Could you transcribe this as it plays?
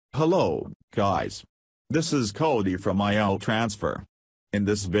Hello, guys. This is Cody from IOTransfer. In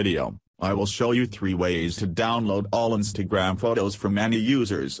this video, I will show you 3 ways to download all Instagram photos from any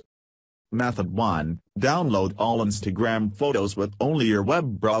users. Method 1. Download all Instagram photos with only your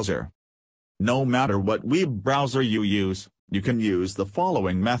web browser. No matter what web browser you use, you can use the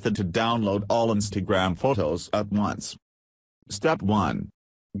following method to download all Instagram photos at once. Step 1.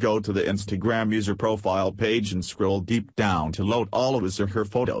 Go to the Instagram user profile page and scroll deep down to load all of his or her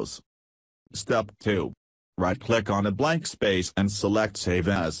photos. Step 2. Right-click on a blank space and select Save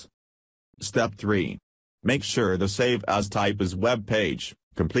As. Step 3. Make sure the Save As type is web page,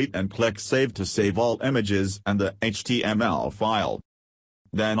 complete and click Save to save all images and the HTML file.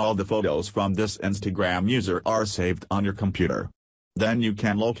 Then all the photos from this Instagram user are saved on your computer. Then you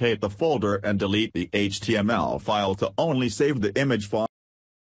can locate the folder and delete the HTML file to only save the image file.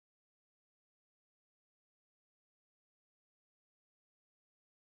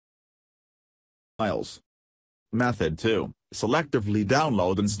 Method 2. Selectively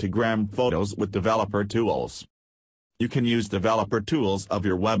download Instagram photos with developer tools. You can use developer tools of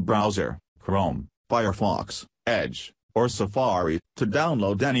your web browser, Chrome, Firefox, Edge, or Safari, to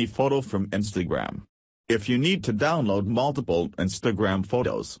download any photo from Instagram. If you need to download multiple Instagram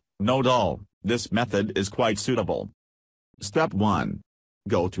photos, note all, this method is quite suitable. Step 1.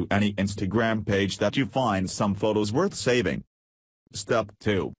 Go to any Instagram page that you find some photos worth saving. Step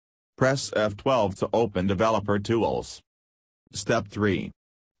 2. Press F12 to open Developer Tools. Step 3.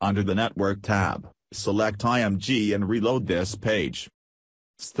 Under the Network tab, select IMG and reload this page.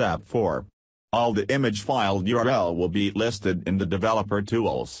 Step 4. All the image file URL will be listed in the Developer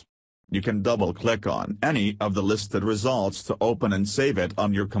Tools. You can double-click on any of the listed results to open and save it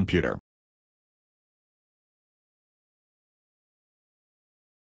on your computer.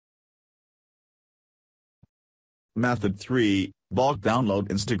 Method 3. Bulk download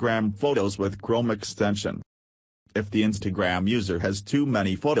Instagram photos with Chrome extension. If the Instagram user has too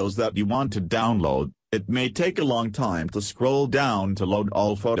many photos that you want to download, it may take a long time to scroll down to load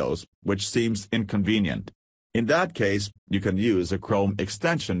all photos, which seems inconvenient. In that case, you can use a Chrome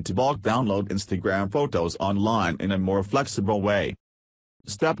extension to bulk download Instagram photos online in a more flexible way.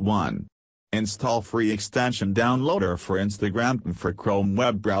 Step 1. Install free extension downloader for Instagram for Chrome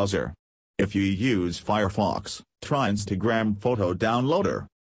web browser. If you use Firefox, try Instagram Photo Downloader.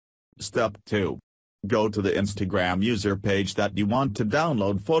 Step 2. Go to the Instagram user page that you want to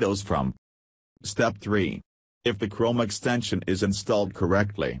download photos from. Step 3. If the Chrome extension is installed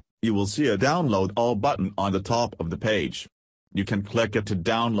correctly, you will see a Download All button on the top of the page. You can click it to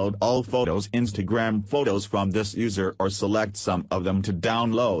download all Instagram photos from this user or select some of them to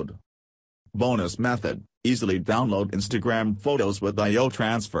download. Bonus method: easily download Instagram photos with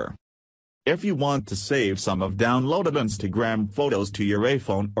IOTransfer. If you want to save some of downloaded Instagram photos to your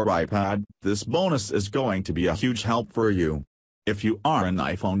iPhone or iPad, this bonus is going to be a huge help for you. If you are an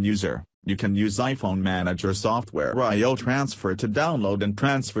iPhone user, you can use iPhone Manager software IOTransfer to download and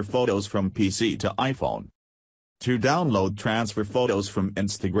transfer photos from PC to iPhone. To download transfer photos from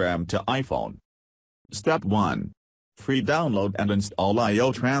Instagram to iPhone. Step 1. Free download and install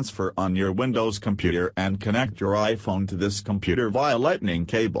IOTransfer on your Windows computer and connect your iPhone to this computer via Lightning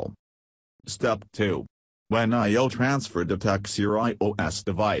cable. Step 2. When IOTransfer detects your iOS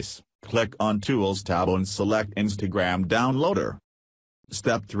device, click on Tools tab and select Instagram Downloader.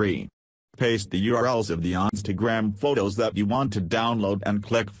 Step 3. Paste the URLs of the Instagram photos that you want to download and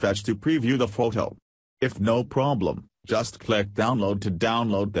click Fetch to preview the photo. If no problem, just click Download to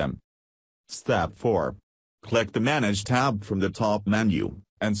download them. Step 4. Click the Manage tab from the top menu,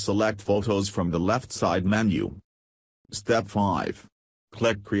 and select Photos from the left side menu. Step 5.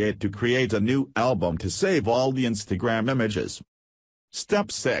 Click Create to create a new album to save all the Instagram images.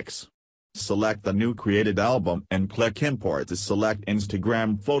 Step 6. Select the new created album and click Import to select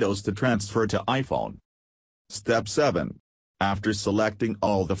Instagram photos to transfer to iPhone. Step 7. After selecting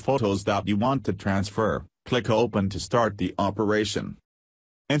all the photos that you want to transfer, click Open to start the operation.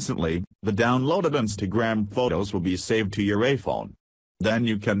 Instantly, the downloaded Instagram photos will be saved to your iPhone. Then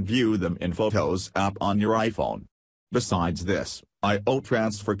you can view them in Photos app on your iPhone. Besides this,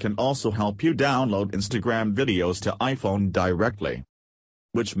 IOTransfer can also help you download Instagram videos to iPhone directly.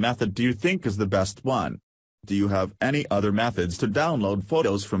 Which method do you think is the best one? Do you have any other methods to download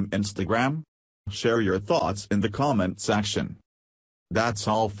photos from Instagram? Share your thoughts in the comment section. That's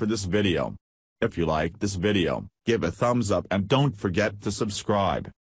all for this video. If you like this video, give a thumbs up and don't forget to subscribe.